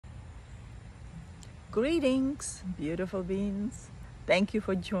Greetings, beautiful beings. Thank you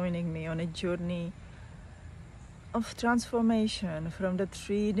for joining me on a journey of transformation from the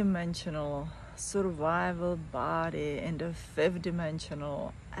three-dimensional survival body in the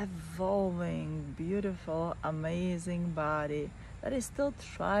fifth-dimensional, evolving, beautiful, amazing body that is still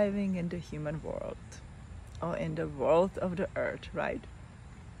thriving in the human world or in the world of the earth, right?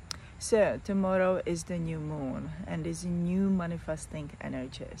 So tomorrow is the new moon and these new manifesting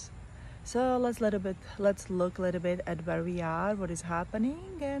energies. So let's look a little bit at where we are, what is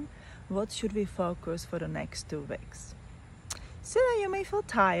happening, and what should we focus for the next 2 weeks. So you may feel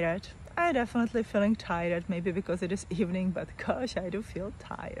tired. I'm definitely feeling tired, maybe because it is evening, but gosh, I do feel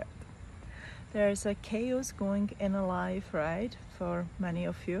tired. There's a chaos going in a life, right, for many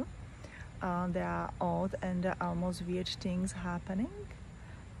of you. There are odd and almost weird things happening.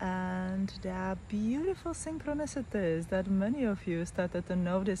 And there are beautiful synchronicities that many of you started to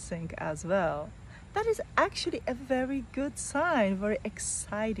noticing as well. That is actually a very good sign, very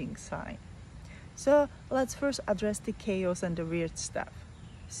exciting sign. So let's first address the chaos and the weird stuff.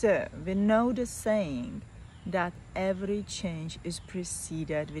 So we know the saying that every change is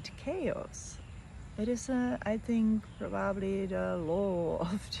preceded with chaos. It is, I think, probably the law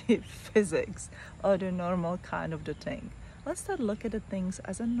of the physics or the normal kind of the thing. Let's start look at the things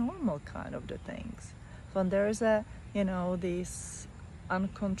as a normal kind of the things. When there's these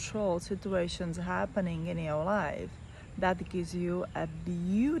uncontrolled situations happening in your life, that gives you a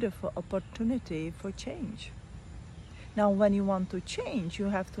beautiful opportunity for change. Now, when you want to change, you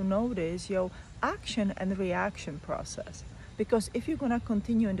have to notice your action and reaction process. Because if you're gonna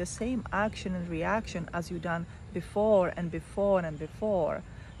continue in the same action and reaction as you've done before and before and before,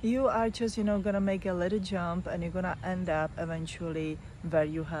 you are just gonna make a little jump and you're gonna end up eventually where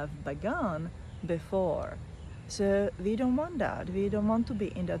you have begun before. So we don't want that. We don't want to be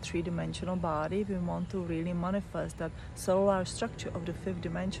in that three-dimensional body. We want to really manifest that cellular structure of the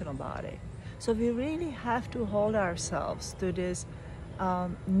fifth-dimensional body. So we really have to hold ourselves to this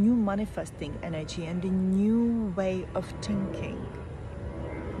new manifesting energy and the new way of thinking.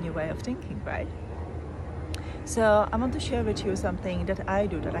 New way of thinking, right? So I want to share with you something that I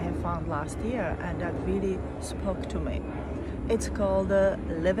do that I have found last year and that really spoke to me. It's called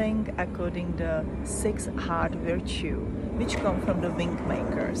living according to the 6 heart virtue, which come from the Wink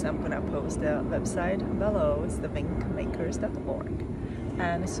Makers. I'm gonna post the website below. It's the winkmakers.org.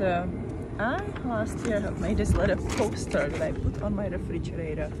 And so I last year have made this little poster that I put on my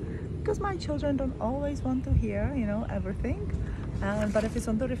refrigerator because my children don't always want to hear everything. But if it's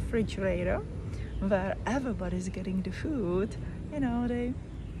on the refrigerator where everybody's getting the food, they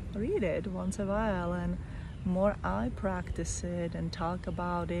read it once in a while, and more I practice it and talk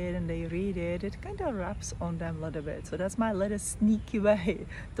about it and they read it, it kind of wraps on them a little bit. So that's my little sneaky way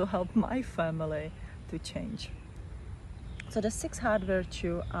to help my family to change. So the 6 heart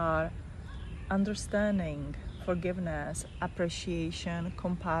virtue are understanding, forgiveness, appreciation,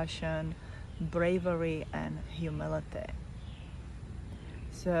 compassion, bravery, and humility.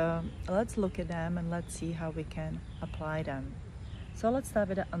 So let's look at them and let's see how we can apply them. So let's start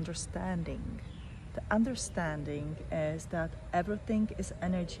with the understanding. The understanding is that everything is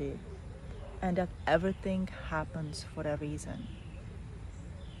energy and that everything happens for a reason.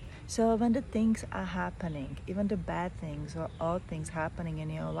 So when the things are happening, even the bad things or odd things happening in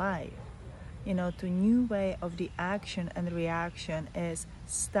your life, the new way of the action and reaction is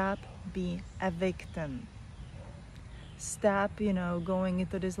stop being a victim. Stop, going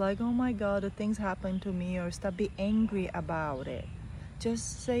into this like, oh my God, the things happen to me, or stop being angry about it.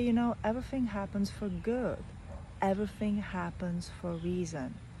 Just say, everything happens for good. Everything happens for a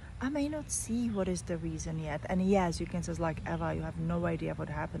reason. I may not see what is the reason yet. And yes, you can say like, Eva, you have no idea what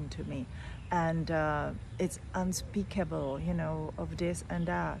happened to me. And it's unspeakable, of this and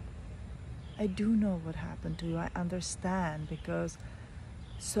that. I do know what happened to you. I understand because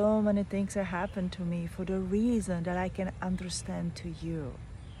so many things have happened to me for the reason that I can understand to you.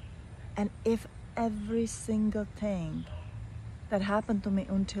 And if every single thing that happened to me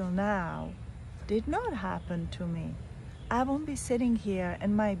until now did not happen to me, I won't be sitting here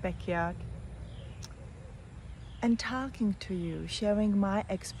in my backyard and talking to you, sharing my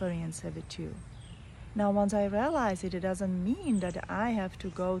experience with you. Now, once I realize it, it doesn't mean that I have to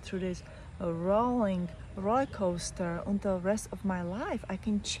go through this rolling roller coaster until the rest of my life. I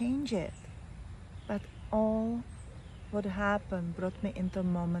can change it. But all what happened brought me into the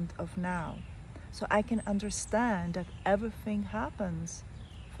moment of now. So I can understand that everything happens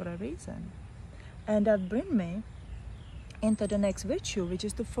for a reason. And that brings me into the next virtue, which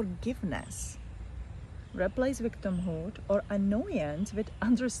is the forgiveness. Replace victimhood or annoyance with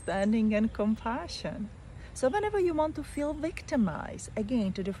understanding and compassion. So whenever you want to feel victimized,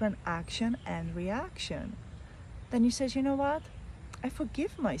 again, to different action and reaction, then you say, you know what? I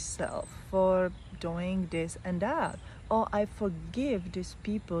forgive myself for doing this and that. Or I forgive these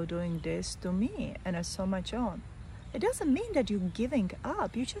people doing this to me, and so much on. It doesn't mean that you're giving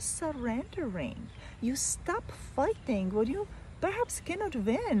up. You're just surrendering. You stop fighting what you perhaps cannot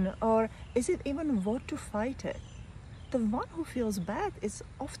win, or is it even worth to fight it? The one who feels bad is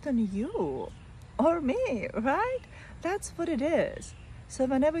often you or me, right? That's what it is. So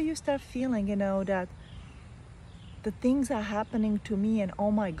whenever you start feeling, that the things are happening to me, and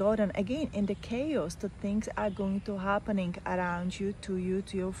oh my God, and again, in the chaos, the things are going to happening around you, to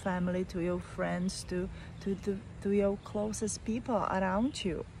your family, to your friends, to your closest people around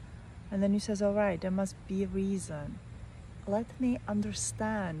you. And then you says, all right, there must be a reason. Let me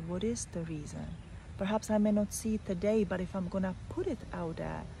understand what is the reason. Perhaps I may not see it today, but if I'm gonna put it out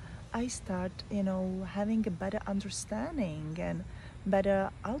there, I start, having a better understanding and better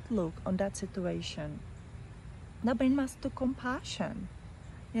outlook on that situation. That brings us to compassion.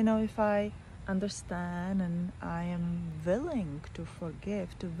 If I understand and I am willing to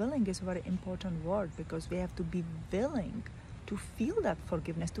forgive, to willing is a very important word, because we have to be willing to feel that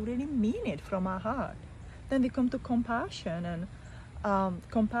forgiveness, to really mean it from our heart. Then we come to compassion, and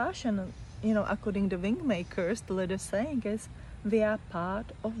compassion, according to Wingmakers, the little saying is, we are part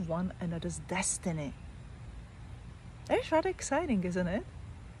of one another's destiny. It's rather exciting, isn't it?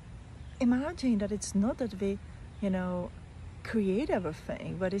 Imagine that it's not that we create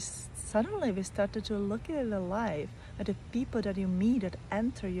everything, but it's suddenly we started to look at the life, at the people that you meet that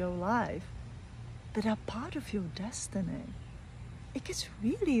enter your life, that are part of your destiny. It gets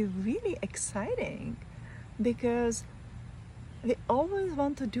really, really exciting, because we always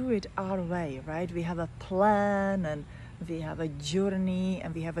want to do it our way, right? We have a plan, and we have a journey,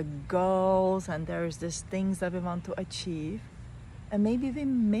 and we have a goals, and there's these things that we want to achieve, and maybe we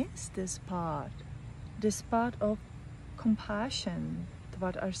miss this part of compassion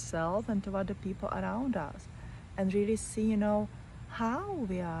toward ourselves and toward the people around us, and really see, how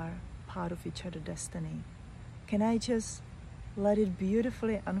we are part of each other's destiny. Can I just let it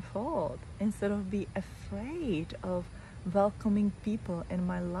beautifully unfold instead of be afraid of welcoming people in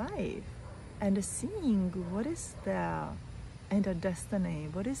my life and seeing what is there in the destiny,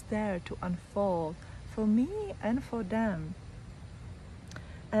 what is there to unfold for me and for them.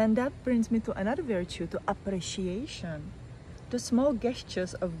 And that brings me to another virtue, to appreciation. The small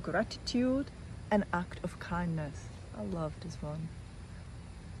gestures of gratitude and act of kindness. I love this one.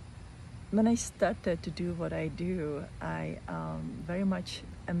 When I started to do what I do, I very much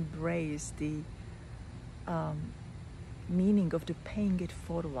embraced the meaning of the paying it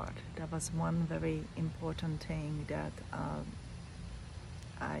forward. That was one very important thing that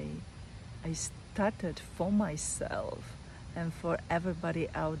I started for myself and for everybody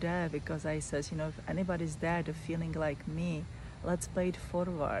out there, because I says, if anybody's there to feeling like me, let's pay it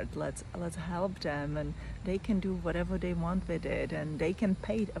forward, let's help them, and they can do whatever they want with it, and they can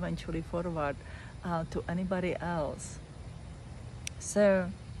pay it eventually forward to anybody else. So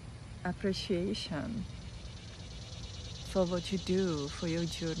appreciation for what you do, for your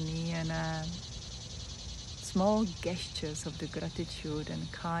journey, and small gestures of the gratitude and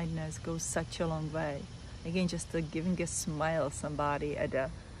kindness go such a long way. Again, just giving a smile somebody at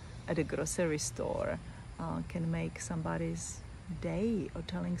a grocery store can make somebody's day, or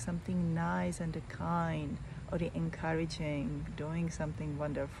telling something nice and kind, or the encouraging, doing something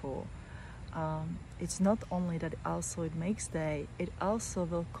wonderful. It's not only that also it makes day, it also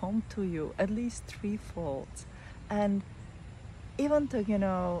will come to you at least threefold. And even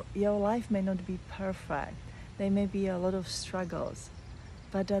though, your life may not be perfect, there may be a lot of struggles,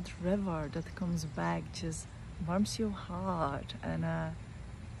 but that river that comes back just warms your heart and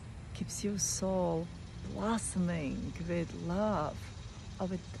keeps your soul blossoming with love or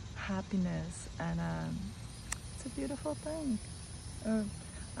with happiness, and it's a beautiful thing.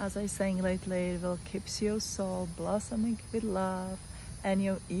 As I sang lately, it will keep your soul blossoming with love, and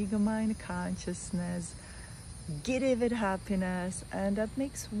your ego mind consciousness giddy with happiness, and that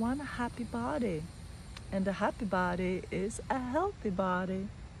makes one happy body. And a happy body is a healthy body.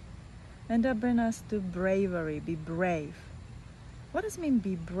 And that brings us to bravery, be brave. What does it mean,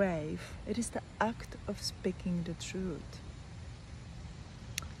 be brave? It is the act of speaking the truth.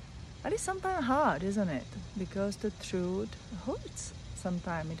 That is sometimes hard, isn't it? Because the truth hurts.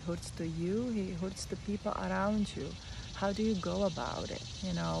 Sometimes it hurts to you, it hurts the people around you. How do you go about it?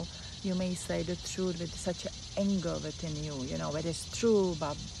 You may say the truth with such anger within you, it is true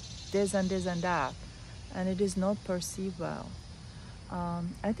about this and this and that. and it is not perceived well.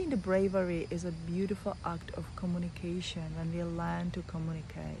 I think the bravery is a beautiful act of communication when we learn to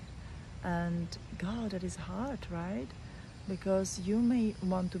communicate. And God, that is hard, right? Because you may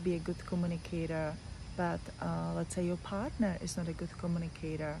want to be a good communicator, but let's say your partner is not a good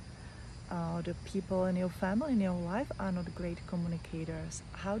communicator. The people in your family, in your life are not great communicators.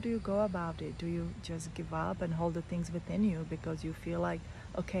 How do you go about it? Do you just give up and hold the things within you because you feel like,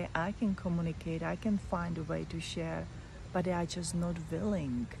 okay, I can communicate, I can find a way to share, but they are just not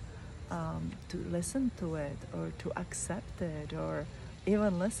willing to listen to it or to accept it or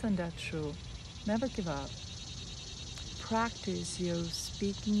even listen that through? Never give up. Practice your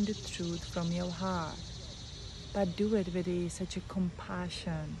speaking the truth from your heart, but do it with such a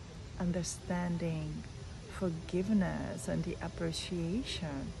compassion, understanding, forgiveness, and the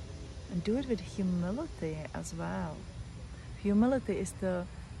appreciation. And do it with humility as well. Humility is the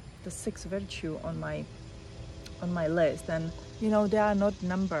sixth virtue on my list, and they are not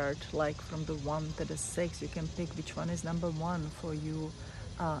numbered like from the 1 to the 6. You can pick which one is number 1 for you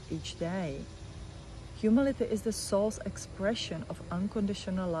each day. Humility is the soul's expression of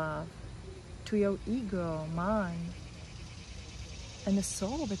unconditional love to your ego, mind, and the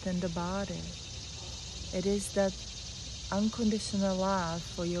soul within the body. It is that unconditional love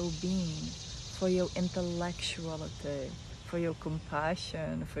for your being, for your intellectuality, for your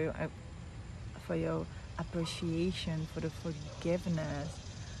compassion, for your appreciation, for the forgiveness,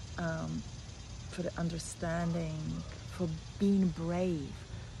 for the understanding, for being brave,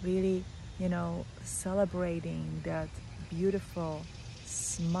 really, celebrating that beautiful,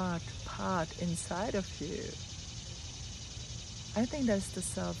 smart part inside of you. I think that's the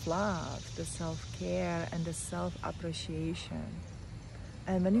self-love, the self-care, and the self-appreciation.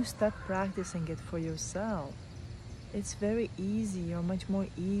 And when you start practicing it for yourself, it's very easy, or much more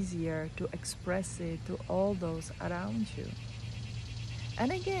easier, to express it to all those around you.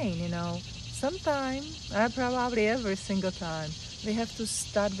 And again, sometimes, probably every single time, we have to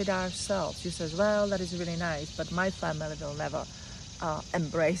start with ourselves. You says, well, that is really nice, but my family will never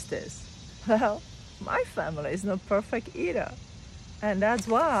embrace this. Well, my family is not perfect either. And that's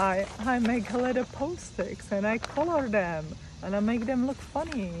why I make a little post-its and I color them and I make them look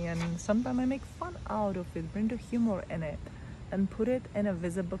funny, and sometimes I make fun out of it, bring the humor in it, and put it in a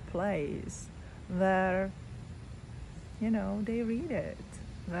visible place where, they read it,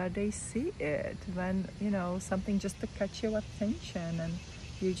 where they see it, when, something just to catch your attention and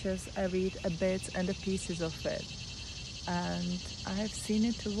you just read a bit and the pieces of it. And I have seen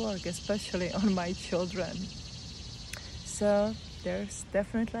it to work, especially on my children. So there's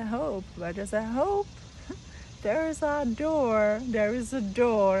definitely hope. Where there's a hope, there is a door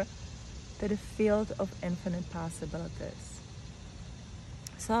to the field of infinite possibilities.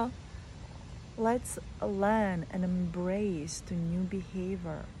 So let's learn and embrace the new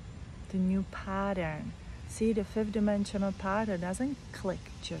behavior, the new pattern. See, the 5th dimensional pattern doesn't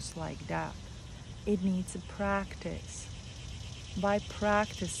click just like that. It needs practice. By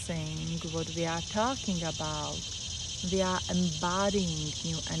practicing what we are talking about, we are embodying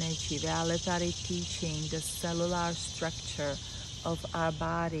new energy. We are literally teaching the cellular structure of our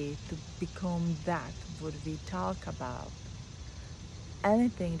body to become that what we talk about.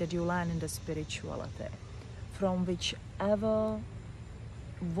 Anything that you learn in the spirituality, from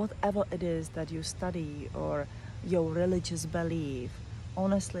whatever it is that you study or your religious belief,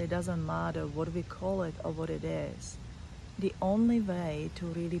 honestly, it doesn't matter what we call it or what it is. The only way to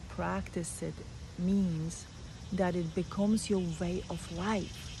really practice it means that it becomes your way of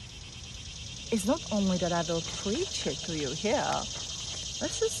life. It's not only that I will preach it to you here.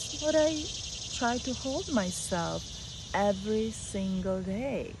 This is what I try to hold myself every single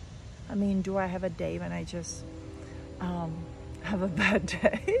day. I mean, do I have a day when I just have a bad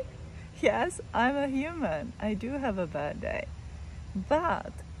day? Yes, I'm a human. I do have a bad day.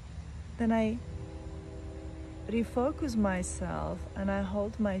 But then I refocus myself and I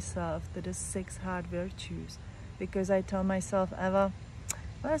hold myself to the 6 heart virtues, because I tell myself, Eva,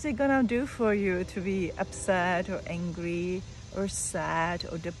 what is it gonna do for you to be upset or angry or sad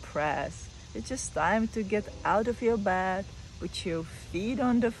or depressed? It's just time to get out of your bed, put your feet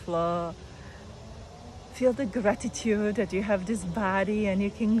on the floor, feel the gratitude that you have this body, and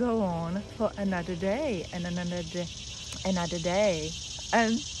you can go on for another day and another day.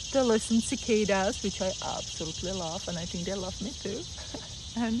 And to listen cicadas, which I absolutely love, and I think they love me too.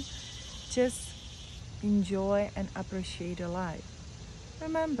 And just enjoy and appreciate your life.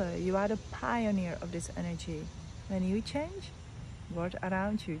 Remember, you are the pioneer of this energy. When you change, world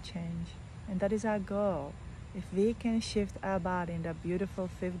around you change. And that is our goal. If we can shift our body in that beautiful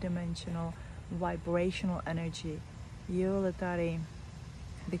 5th dimensional vibrational energy. You literally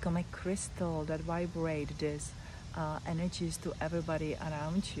become a crystal that vibrate these energies to everybody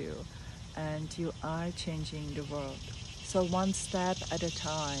around you, and you are changing the world. So one step at a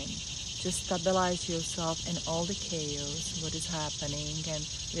time, just stabilize yourself in all the chaos, what is happening, and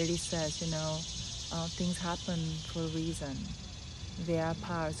really says, things happen for a reason. We are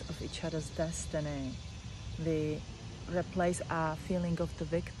parts of each other's destiny. We replace our feeling of the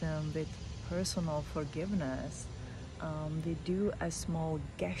victim with personal forgiveness. We do a small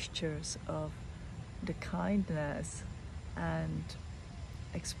gestures of the kindness and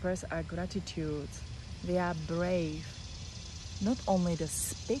express our gratitude. We are brave, not only to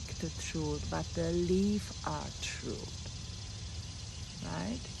speak the truth, but to live our truth,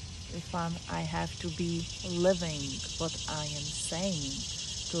 right? If I have to be living what I am saying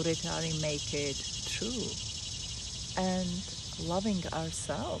to literally make it true, and loving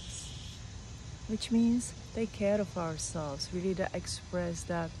ourselves, which means take care of ourselves, really to express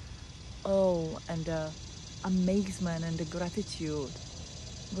that awe and the amazement and the gratitude.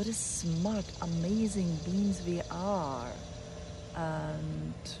 What a smart, amazing beings we are.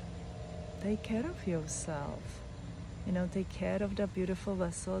 And take care of yourself. Take care of the beautiful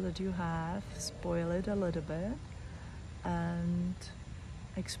vessel that you have, spoil it a little bit, and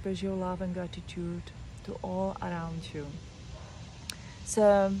express your love and gratitude to all around you.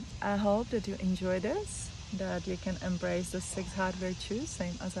 So I hope that you enjoy this, that you can embrace the 6 heart virtues,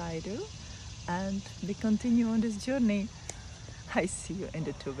 same as I do, and we continue on this journey. I see you in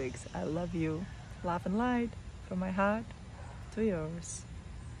the 2 weeks. I love you. Love and light from my heart to yours.